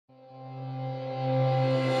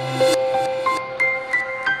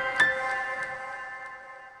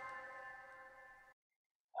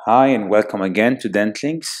Hi and welcome again to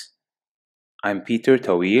DentLinks. I'm Peter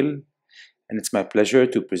Tawil, and it's my pleasure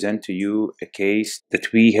to present to you a case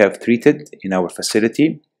that we have treated in our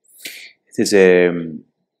facility. It is a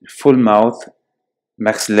full mouth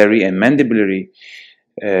maxillary and mandibulary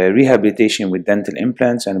rehabilitation with dental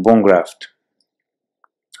implants and bone graft.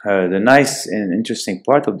 The nice and interesting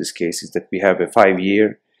part of this case is that we have a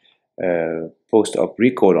 5-year post-op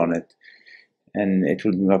recall on it, and it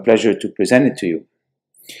will be my pleasure to present it to you.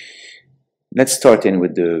 Let's start in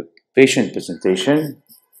with the patient presentation.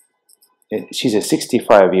 She's a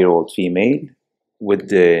 65-year-old female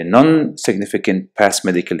with non-significant past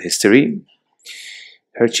medical history.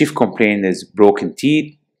 Her chief complaint is broken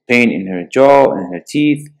teeth, pain in her jaw and her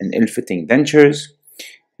teeth, and ill-fitting dentures,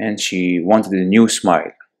 and she wanted a new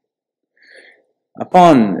smile.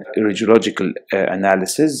 Upon radiological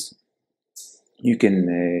analysis, you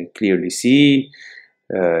can clearly see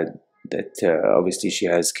that obviously she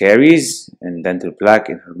has caries and dental plaque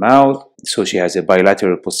in her mouth. So she has a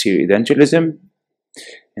bilateral posterior edentulism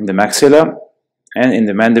in the maxilla, and in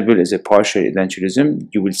the mandible is a partial edentulism.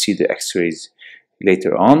 You will see the x-rays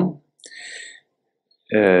later on.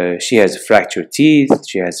 She has fractured teeth,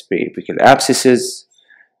 she has periapical abscesses,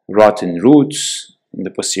 rotten roots in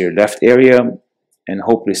the posterior left area, and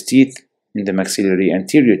hopeless teeth in the maxillary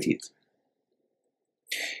anterior teeth.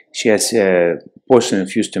 She has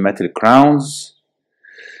porcelain-infused to metal crowns,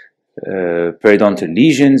 periodontal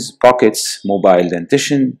lesions, pockets, mobile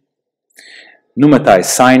dentition, pneumatized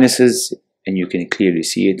sinuses, and you can clearly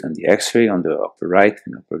see it on the x-ray on the upper right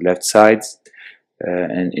and upper left sides,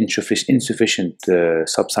 and insufficient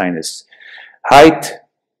subsinus height.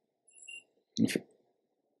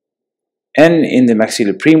 And in the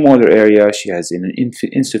maxillary premolar area, she has an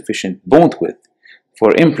insufficient bone width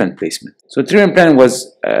for implant placement. So the treatment plan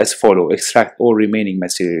was as follows: extract all remaining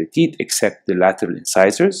maxillary teeth except the lateral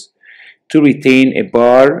incisors to retain a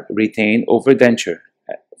bar retained overdenture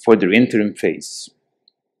for the interim phase.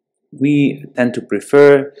 We tend to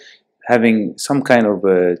prefer having some kind of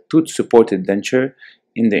a tooth-supported denture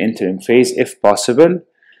in the interim phase if possible,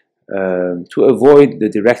 to avoid the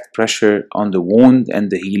direct pressure on the wound and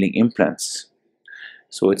the healing implants.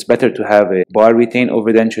 So it's better to have a bar retained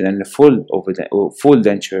overdenture than a full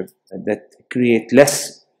denture that create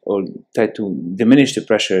less or try to diminish the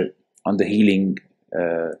pressure on the healing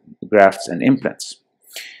grafts and implants.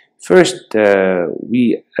 First,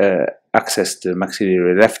 we access the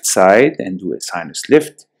maxillary left side and do a sinus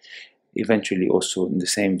lift. Eventually, also in the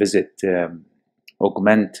same visit,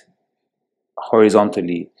 augment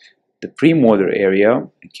horizontally the premolar area,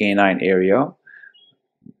 the canine area,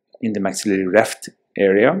 in the maxillary left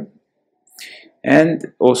area,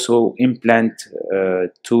 and also implant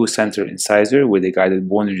 2 central incisor with a guided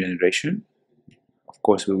bone regeneration. Of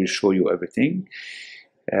course, we will show you everything.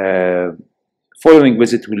 Following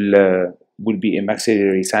visit will be a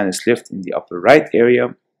maxillary sinus lift in the upper right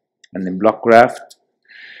area, and then block graft.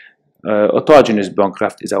 Autogenous block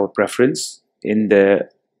graft is our preference in the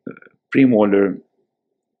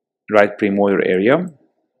right premolar area.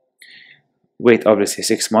 Wait obviously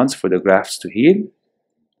 6 months for the grafts to heal.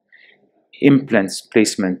 Implants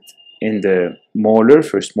placement in the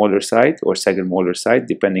first molar side or second molar side,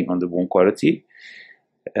 depending on the bone quality.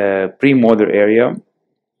 Premolar area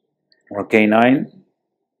or canine.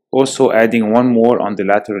 Also adding 1 more on the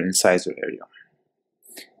lateral incisor area.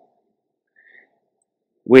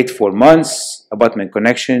 Wait 4 months, abutment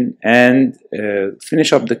connection, and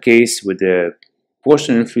finish up the case with a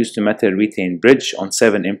porcelain-infused to metal retained bridge on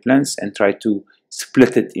 7 implants and try to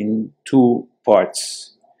split it in 2 parts.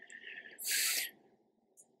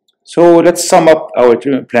 So let's sum up our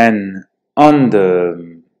treatment plan on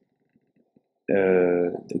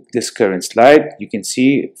this current slide. You can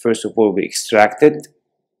see, first of all, we extracted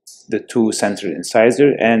the 2 central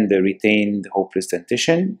incisor and the retained hopeless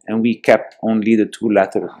dentition, and we kept only the 2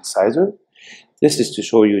 lateral incisor. This is to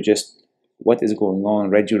show you just what is going on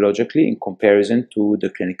radiologically in comparison to the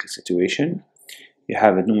clinical situation. You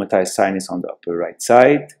have a pneumatized sinus on the upper right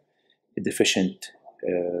side, a deficient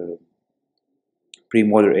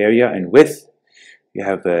premolar area and width. You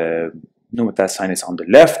have a pneumatized sinus on the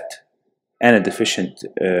left and a deficient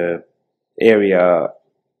area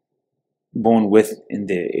bone width in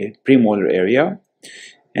the premolar area,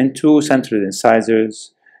 and 2 central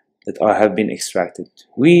incisors that have been extracted.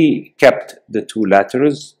 We kept the 2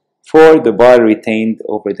 laterals for the bar retained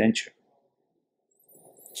overdenture.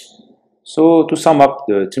 So to sum up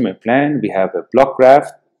the treatment plan, we have a block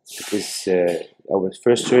graft. It is our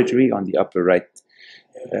first surgery on the upper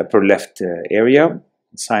left area,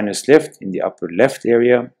 sinus lift in the upper left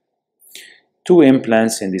area, 2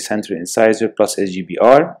 implants in the central incisor plus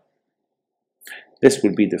SGBR. This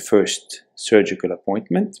will be the first surgical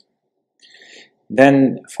appointment.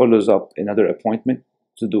 Then follows up another appointment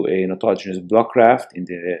to do an autogenous block graft in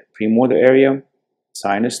the premolar area,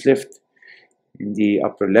 sinus lift in the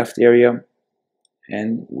upper left area,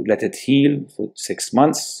 and let it heal for 6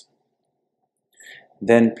 months.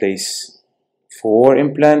 Then place 4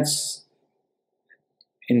 implants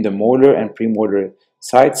in the molar and premolar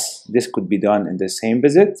sites. This could be done in the same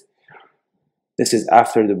visit. This is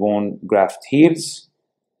after the bone graft heals.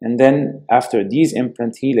 And then after these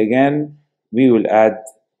implants heal again, we will add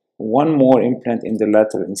 1 more implant in the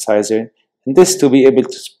lateral incisor, and this to be able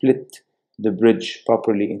to split the bridge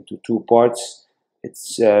properly into 2 parts.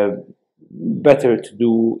 It's better to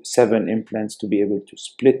do 7 implants to be able to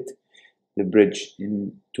split the bridge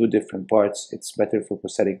in 2 different parts. It's better for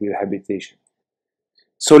prosthetic rehabilitation.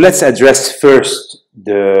 So let's address first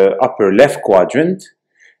the upper left quadrant,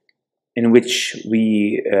 in which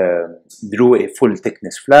we drew a full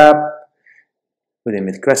thickness flap with a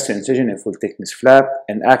midcrustal incision, a full thickness flap,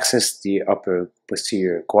 and accessed the upper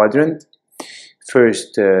posterior quadrant.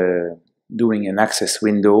 First, doing an access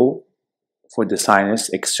window for the sinus,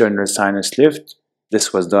 external sinus lift.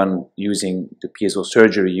 This was done using the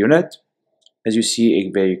piezosurgery unit. As you see,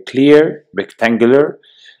 a very clear rectangular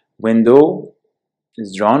window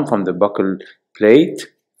is drawn from the buccal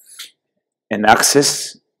plate and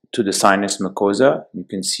access to the sinus mucosa. You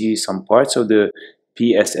can see some parts of the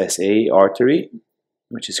PSSA artery,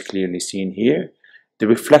 which is clearly seen here. The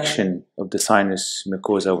reflection of the sinus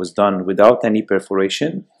mucosa was done without any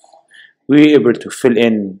perforation. We were able to fill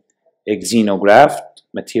in a xenograft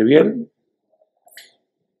material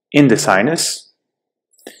in the sinus.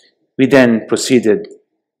 We then proceeded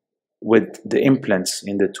with the implants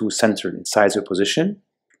in the 2 central incisor position.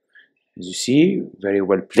 As you see, very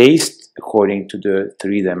well placed according to the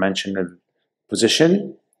 3-dimensional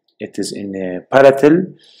position. It is in a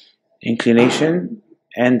parietal inclination,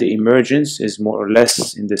 and the emergence is more or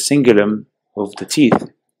less in the cingulum of the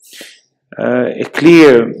teeth. A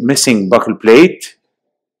clear missing buccal plate,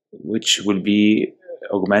 which will be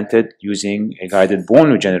augmented using a guided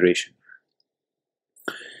bone regeneration.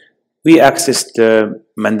 We accessed the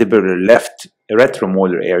mandibular left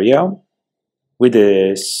retromolar area with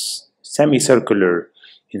a semicircular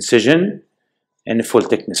incision and a full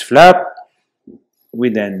thickness flap. We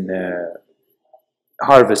then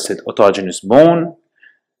harvested autogenous bone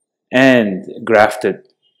and grafted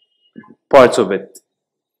parts of it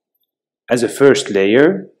as a first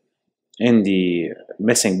layer in the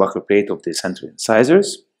missing buccal plate of the central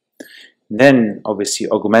incisors. Then obviously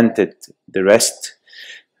augmented the rest,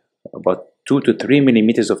 about 2 to 3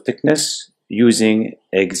 millimeters of thickness, using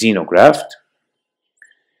a xenograft.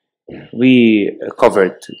 We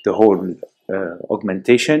covered the whole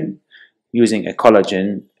augmentation using a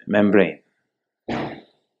collagen membrane.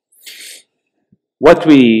 What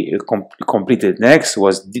we completed next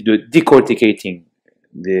was decorticating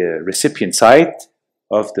the recipient site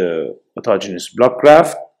of the autogenous block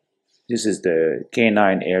graft. This is the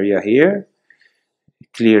canine area here,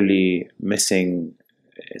 clearly missing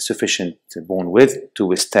sufficient bone width to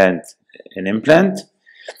withstand an implant.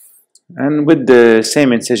 And with the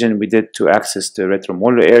same incision we did to access the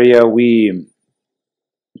retromolar area, we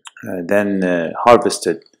then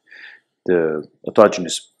harvested the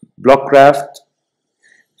autogenous block graft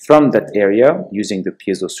from that area using the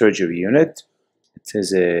piezosurgery unit. It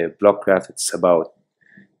is a block graft. It's about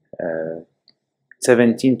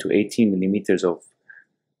 17 to 18 millimeters of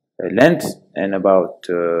length and about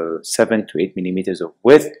 7 to 8 millimeters of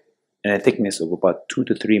width, and a thickness of about 2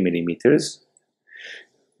 to 3 millimeters.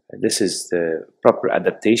 This is the proper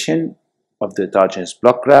adaptation of the autogenous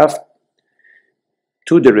block graft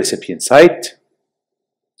to the recipient site.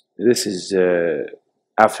 This is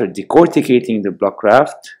after decorticating the block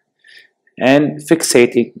graft and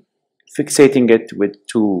fixating it with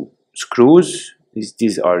 2 screws.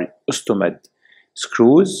 These are Ostomed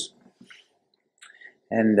screws,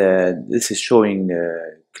 and this is showing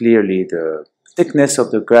clearly the thickness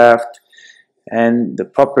of the graft and the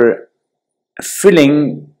proper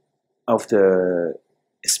filling of the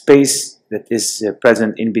space that is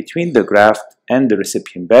present in between the graft and the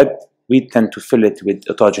recipient bed. We tend to fill it with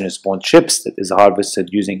autogenous bone chips that is harvested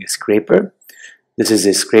using a scraper. This is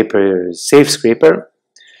a safe scraper.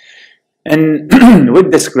 And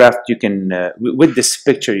with this graft, you can, with this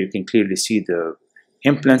picture, you can clearly see the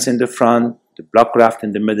implants in the front, the block graft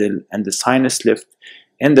in the middle, and the sinus lift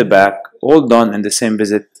in the back, all done in the same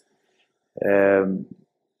visit,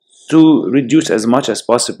 to reduce as much as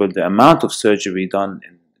possible the amount of surgery done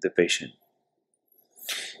in the patient.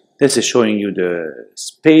 This is showing you the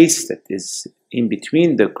space that is in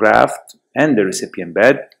between the graft and the recipient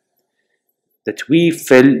bed that we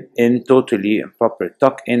fill in totally and proper,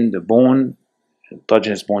 tuck in the bone,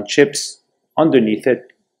 autogenous bone chips underneath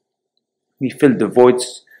it. We fill the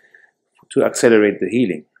voids to accelerate the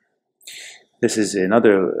healing. This is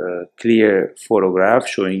another clear photograph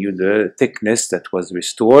showing you the thickness that was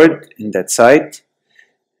restored in that site,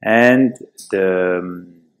 and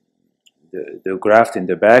the graft in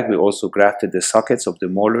the back. We also grafted the sockets of the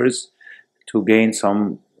molars to gain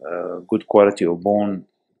some good quality of bone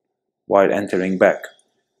while entering back.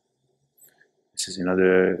 This is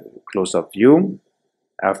another close-up view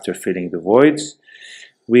after filling the voids.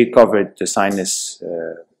 We covered the sinus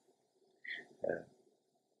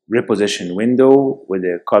reposition window with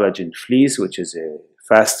a collagen fleece, which is a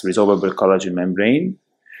fast resorbable collagen membrane,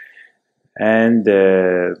 and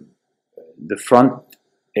the front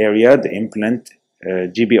area, the implant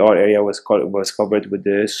GBR area, was covered with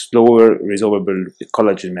the slower resorbable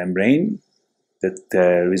collagen membrane that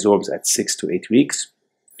resorbs at 6 to 8 weeks,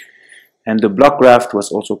 and the block graft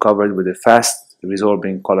was also covered with a fast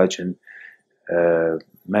resorbing collagen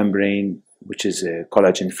membrane, which is a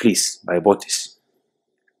collagen fleece by Botis.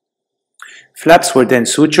 Flaps were then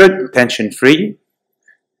sutured, tension-free,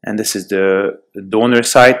 and this is the donor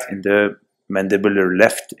site in the mandibular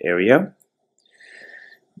left area.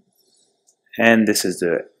 And this is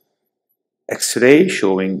the X-ray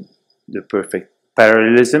showing the perfect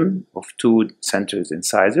parallelism of two centers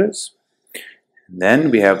incisors. And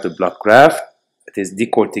then we have the block graft that is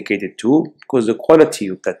decorticated too, because the quality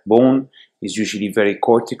of that bone is usually very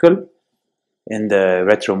cortical in the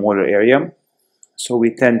retromolar area. So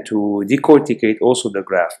we tend to decorticate also the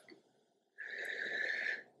graft.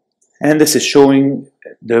 And this is showing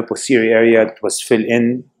the posterior area that was filled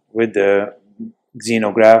in with the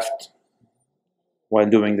xenograft while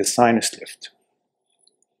doing the sinus lift.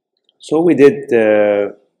 So we did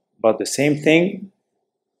about the same thing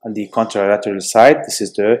on the contralateral side. This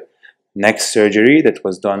is the next surgery that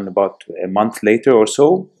was done about a month later or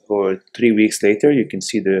so, or 3 weeks later. You can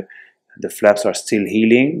see the flaps are still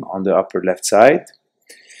healing on the upper left side.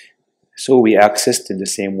 So we accessed in the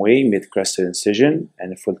same way mid-crested incision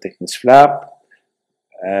and a full thickness flap,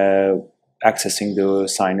 accessing the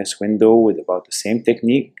sinus window with about the same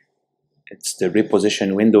technique. It's the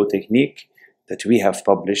reposition window technique that we have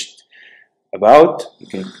published about.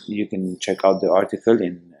 You can check out the article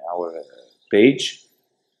in our page.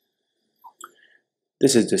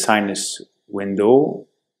 This is the sinus window,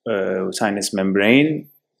 sinus membrane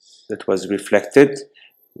that was reflected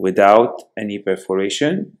without any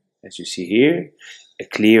perforation. As you see here, a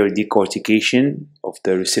clear decortication of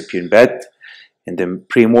the recipient bed in the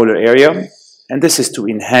premolar area, and this is to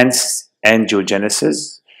enhance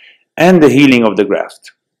angiogenesis and the healing of the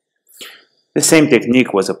graft. The same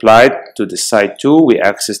technique was applied to the side too. We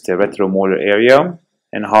accessed the retromolar area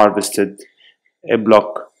and harvested a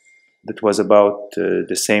block that was about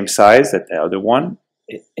the same size as the other one,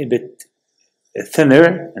 a bit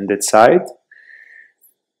thinner on that side.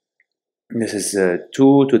 This is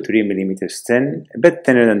 2 to 3 millimeters thin, a bit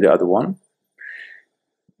thinner than the other one.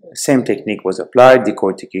 Same technique was applied,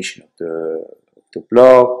 decortication of the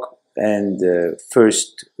block, and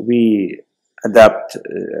first we adapt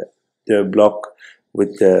the block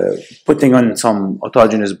with putting on some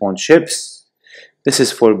autogenous bone chips. This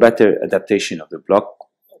is for better adaptation of the block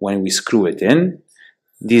when we screw it in.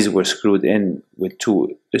 These were screwed in with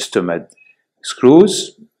 2 Ustomed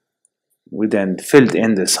screws. We then filled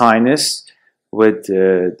in the sinus with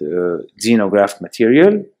the xenograft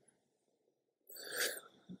material.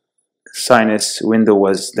 Sinus window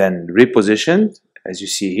was then repositioned, as you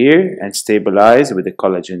see here, and stabilized with the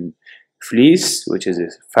collagen fleece, which is a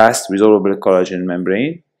fast resorbable collagen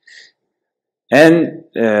membrane. And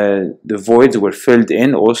the voids were filled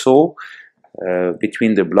in also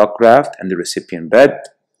between the block graft and the recipient bed.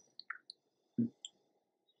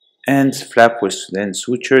 And flap was then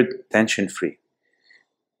sutured tension-free.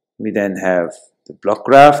 We then have the block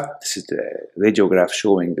graft. This is the radiograph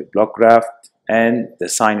showing the block graft and the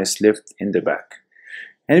sinus lift in the back.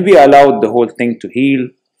 And we allowed the whole thing to heal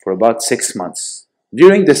for about 6 months.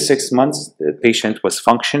 During the 6 months, the patient was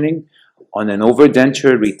functioning on an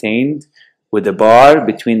overdenture retained with a bar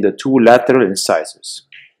between the 2 lateral incisors.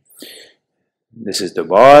 This is the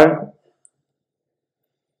bar.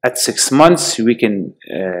 At 6 months, we can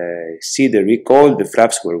see the recall. The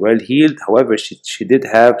flaps were well healed. However, she did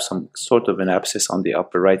have some sort of an abscess on the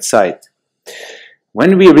upper right side.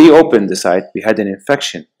 When we reopened the site, we had an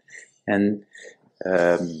infection, and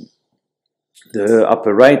the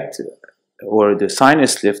upper right, or the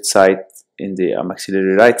sinus lift site in the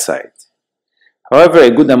maxillary right side. However,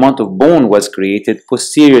 a good amount of bone was created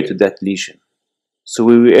posterior to that lesion. So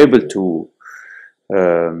we were able to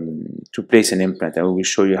place an implant, and we will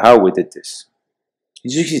show you how we did this.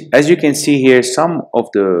 As you can see here, some of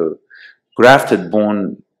the grafted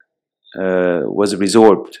bone was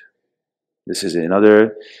resorbed. This is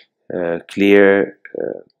another clear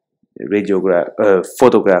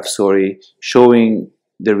photograph, showing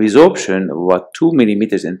the resorption of about 2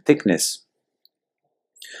 millimeters in thickness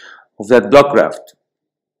of that block graft.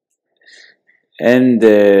 And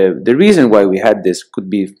the reason why we had this could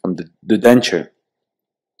be from the denture.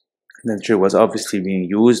 The denture was obviously being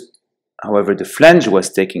used. However, the flange was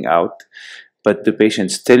taken out, but the patient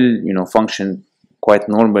still, functioned quite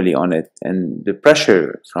normally on it, and the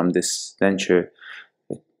pressure from this denture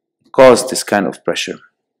caused this kind of pressure.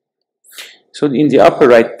 So in the upper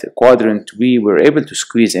right quadrant, we were able to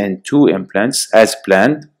squeeze in 2 implants as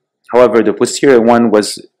planned. However, the posterior one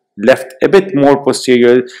was left a bit more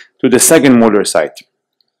posterior to the second molar site.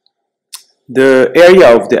 The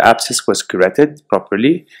area of the abscess was corrected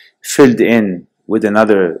properly, filled in with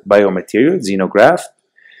another biomaterial, xenograft,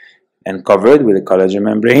 and covered with a collagen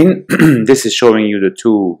membrane. This is showing you the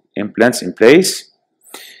 2 implants in place.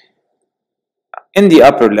 In the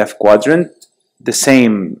upper left quadrant, the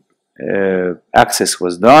same access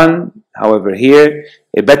was done. However, here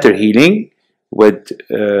a better healing with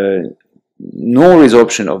no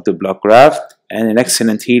resorption of the block graft and an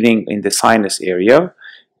excellent healing in the sinus area.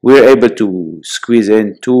 We were able to squeeze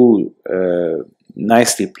in 2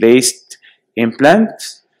 nicely placed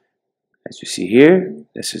implants. As you see here,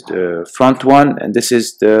 this is the front one, and this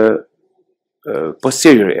is the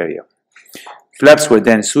posterior area. Flaps were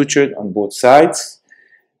then sutured on both sides.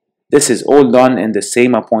 This is all done in the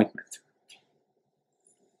same appointment,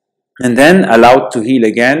 and then allowed to heal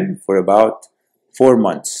again for about 4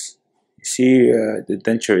 months. You see, the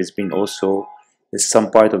denture is being also, there's some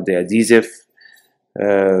part of the adhesive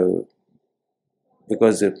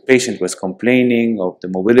because the patient was complaining of the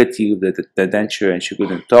mobility of the denture, and she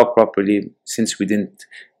couldn't talk properly since we didn't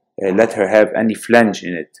let her have any flange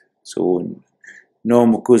in it, so no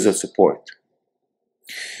mucosal support.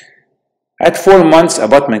 At 4 months,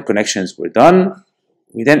 abutment connections were done.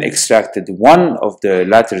 We then extracted one of the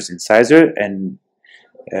lateral incisor, and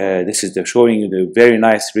this is showing you the very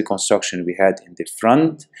nice reconstruction we had in the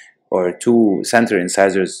front, or 2 center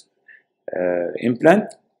incisors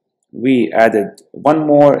implant. We added one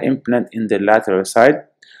more implant in the lateral side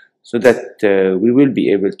so that we will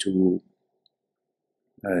be able to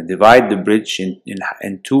divide the bridge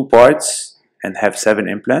in 2 parts and have 7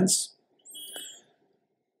 implants.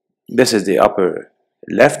 This is the upper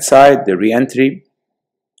left side, the re-entry.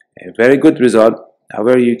 A very good result.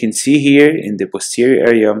 However, you can see here in the posterior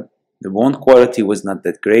area, the bone quality was not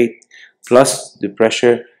that great, plus the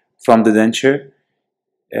pressure from the denture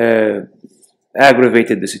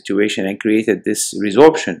aggravated the situation and created this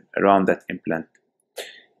resorption around that implant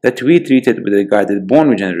that we treated with a guided bone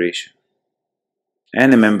regeneration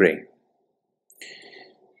and a membrane.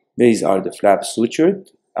 These are the flaps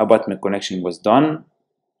sutured. Abutment connection was done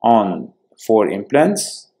on 4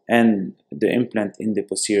 implants, and the implant in the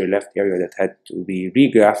posterior left area that had to be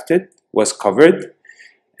regrafted was covered,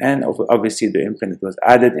 and obviously the implant that was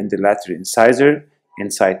added in the lateral incisor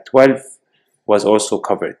inside 12 was also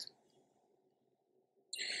covered.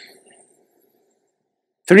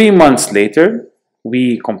 3 months later,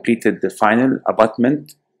 we completed the final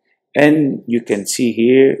abutment, and you can see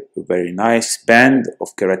here a very nice band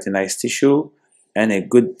of keratinized tissue and a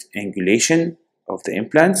good angulation of the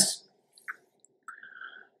implants,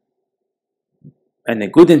 and a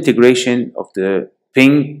good integration of the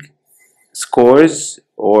pink scores,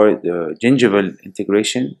 or the gingival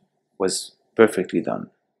integration was perfectly done.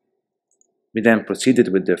 We then proceeded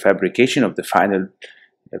with the fabrication of the final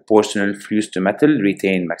porcelain fused to metal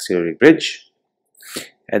retained maxillary bridge,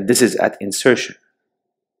 and this is at insertion.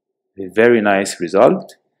 A very nice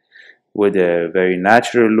result with a very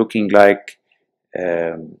natural looking like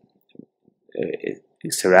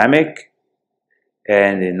ceramic,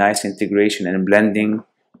 and a nice integration and blending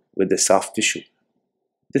with the soft tissue.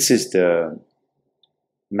 This is the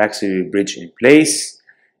maxillary bridge in place.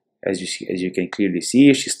 As you can clearly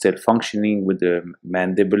see, she's still functioning with the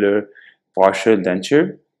mandibular partial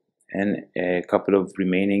denture and a couple of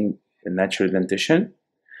remaining natural dentition.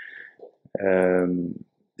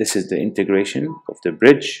 This is the integration of the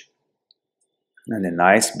bridge, and a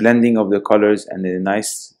nice blending of the colors and a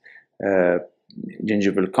nice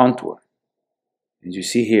gingival contour, as you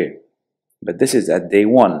see here. But this is at day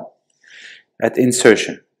 1 at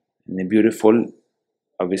insertion, and a beautiful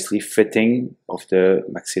obviously fitting of the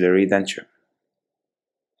maxillary denture.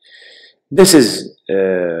 This is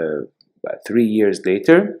about 3 years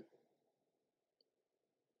later,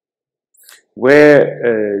 where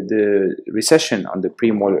the recession on the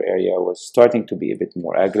premolar area was starting to be a bit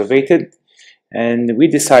more aggravated, and we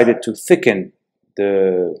decided to thicken the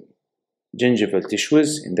gingival tissues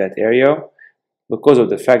in that area because of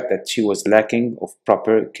the fact that she was lacking of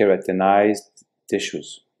proper keratinized tissues.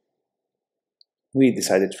 We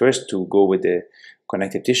decided first to go with the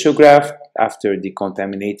connective tissue graft after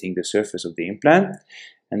decontaminating the surface of the implant,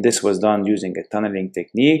 and this was done using a tunneling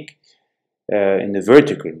technique in the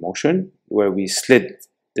vertical motion, where we slid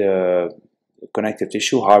the connective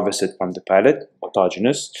tissue harvested from the palate,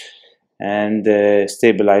 autogenous, and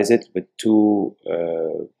stabilize it with two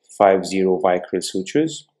 5-0 vicryl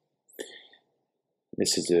sutures.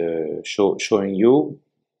 This is showing you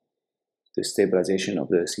the stabilization of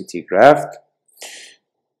the CT graft,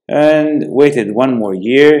 and waited 1 more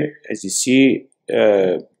year. As you see,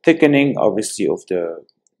 thickening obviously of the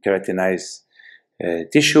keratinized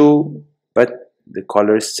tissue, but the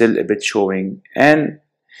color is still a bit showing, and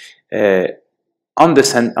on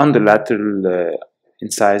the lateral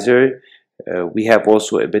incisor we have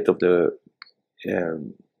also a bit of the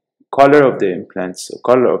color of the implants,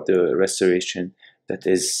 color of the restoration that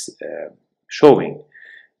is showing.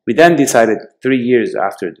 We then decided 3 years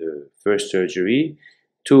after the first surgery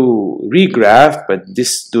to regraft, but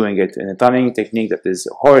this doing it in a tunneling technique that is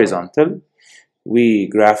horizontal. We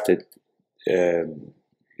grafted a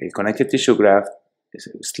connective tissue graft,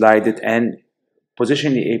 slide it, and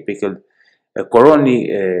position the apical,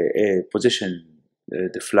 coronally position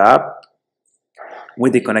the flap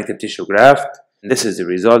with the connective tissue graft. This is the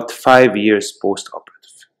result 5 years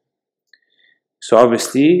post-operative. So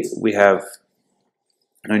obviously we have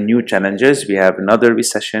new challenges. We have another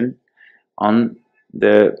recession on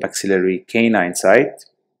the maxillary canine site.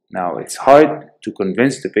 Now it's hard to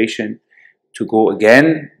convince the patient to go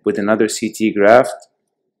again with another CT graft,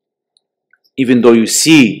 even though you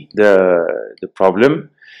see the problem.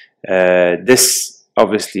 This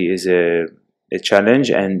obviously is a challenge,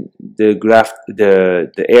 and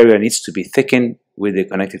the area needs to be thickened with the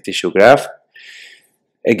connective tissue graft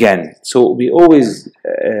again. So we always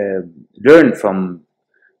learn from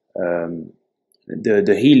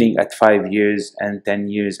the healing at 5 years and 10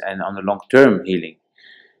 years and on the long-term healing,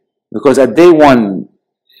 because at day 1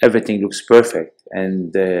 everything looks perfect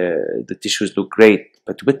and the tissues look great,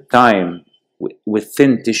 but with time, with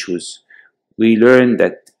thin tissues, we learn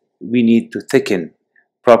that we need to thicken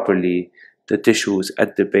properly the tissues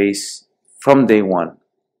at the base from day 1.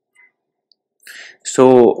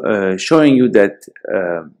 So showing you that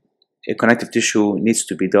a connective tissue needs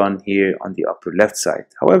to be done here on the upper left side.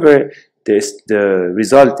 However, the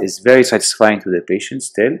result is very satisfying to the patient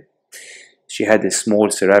still. She had a small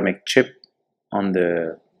ceramic chip on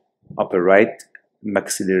the upper right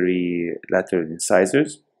maxillary lateral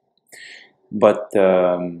incisors, but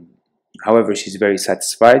however, she's very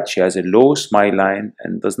satisfied. She has a low smile line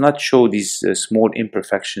and does not show these small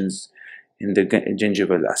imperfections in the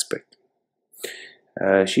gingival aspect.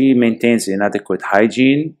 She maintains inadequate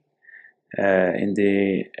hygiene in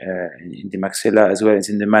the maxilla as well as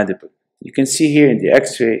in the mandible. You can see here in the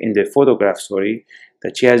X-ray, in the photograph, sorry,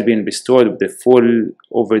 that she has been restored with the full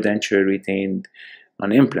overdenture retained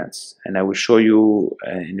on implants, and I will show you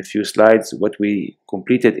in a few slides what we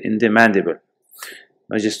completed in the mandible.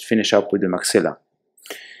 I'll just finish up with the maxilla.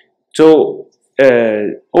 So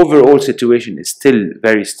overall situation is still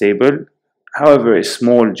very stable. However, a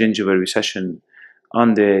small gingival recession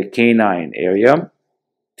on the canine area.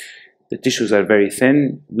 The tissues are very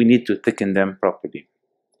thin. We need to thicken them properly.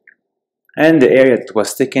 And the area that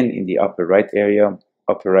was thickened in the upper right area,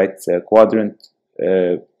 upper right quadrant,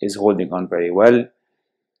 is holding on very well.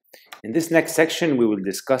 In this next section, we will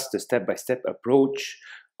discuss the step-by-step approach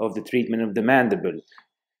of the treatment of the mandible.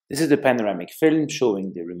 This is the panoramic film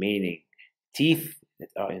showing the remaining teeth that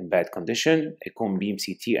are in bad condition, a cone beam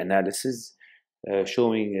CT analysis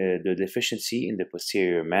showing the deficiency in the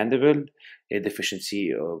posterior mandible, a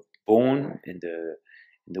deficiency of bone in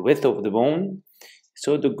the width of the bone.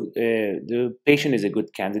 So the patient is a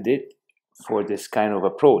good candidate for this kind of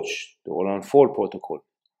approach, the all-on-4 protocol.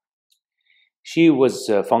 She was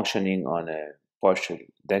functioning on a partial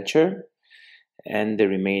denture, and the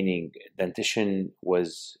remaining dentition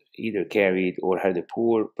was either carried or had a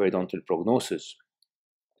poor periodontal prognosis.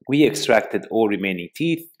 We extracted all remaining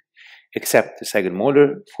teeth except the second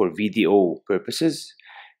molar for VDO purposes.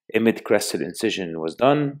 A mid-crestal incision was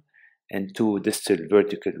done and 2 distal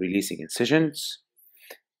vertical releasing incisions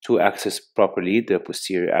to access properly the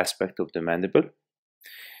posterior aspect of the mandible.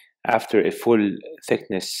 After a full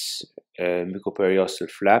thickness mucoperiosteal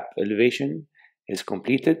flap elevation is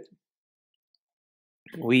completed,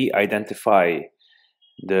 we identify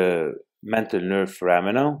the mental nerve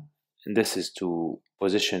foramina, and this is to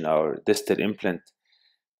position our distal implant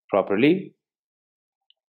properly.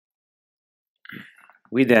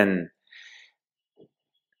 We then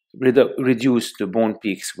reduce the bone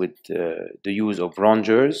peaks with the use of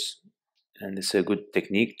rongeurs, and it's a good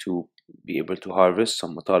technique to be able to harvest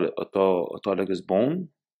some autologous bone.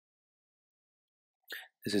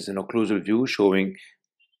 This is an occlusal view showing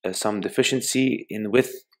some deficiency in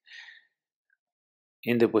width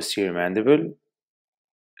in the posterior mandible.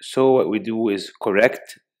 So what we do is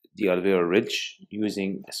correct the alveolar ridge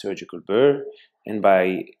using a surgical burr, and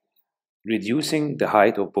by reducing the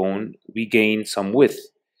height of bone, we gain some width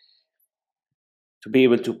to be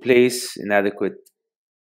able to place an adequate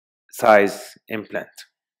size implant.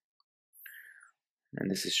 And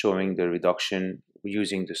this is showing the reduction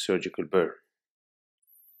using the surgical burr.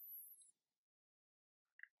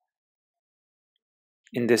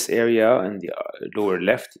 In this area, in the lower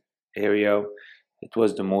left area, it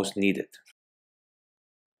was the most needed.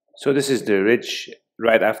 So this is the ridge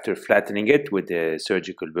right after flattening it with the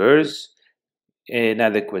surgical burrs, an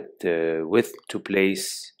adequate width to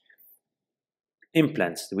place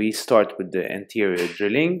implants. We start with the anterior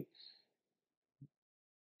drilling.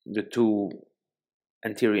 The two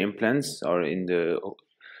anterior implants are in the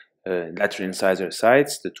lateral incisor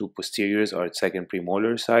sites. The two posteriors are at second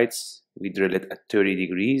premolar sites. We drill it at 30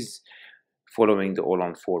 degrees following the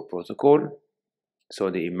all-on-4 protocol. So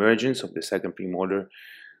the emergence of the second premolar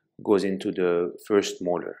goes into the first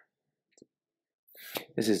molar.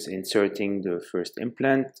 This is inserting the first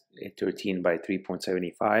implant, a 13 by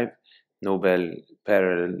 3.75 Nobel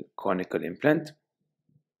parallel conical implant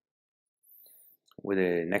with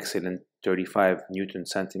an excellent 35 Newton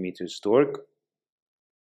centimeters torque.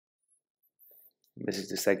 This is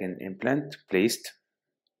the second implant placed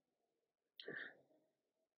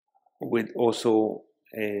with also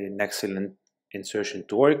an excellent insertion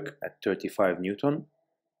torque at 35 Newton.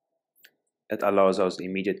 That allows us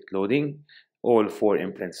immediate loading. All 4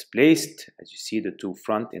 implants placed, as you see, the 2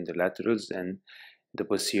 front in the laterals and the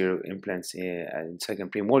posterior implants in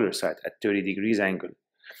second premolar side at 30 degrees angle.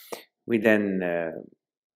 We then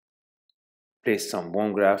place some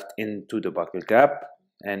bone graft into the buccal gap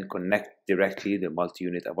and connect directly the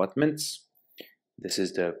multi-unit abutments. This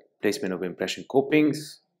is the placement of impression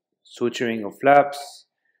copings, suturing of flaps.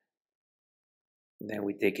 Then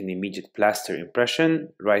we take an immediate plaster impression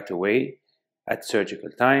right away at surgical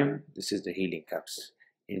time. This is the healing caps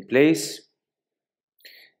in place.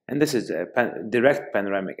 And this is a direct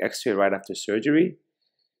panoramic X-ray right after surgery.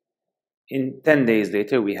 In 10 days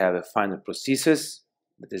later, we have a final prosthesis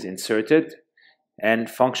that is inserted and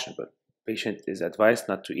functional. Patient is advised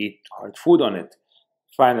not to eat hard food on it.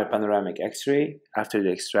 Final panoramic X-ray after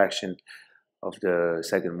the extraction of the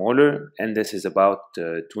second molar, and this is about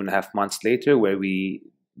 2.5 months later, where we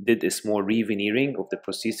did a small reveneering of the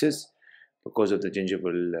prosthesis because of the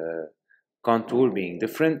gingival contour being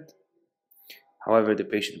different. However, the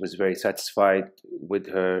patient was very satisfied with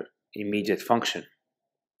her immediate function.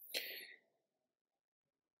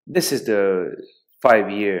 This is the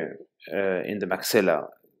 5-year in the maxilla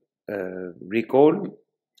recall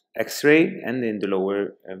X-ray, and in the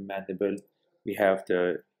lower mandible we have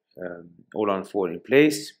the all-on-4 in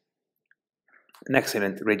place. An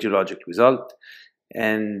excellent radiologic result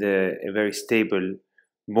and a very stable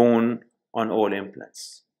bone on all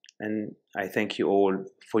implants. And I thank you all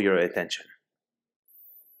for your attention.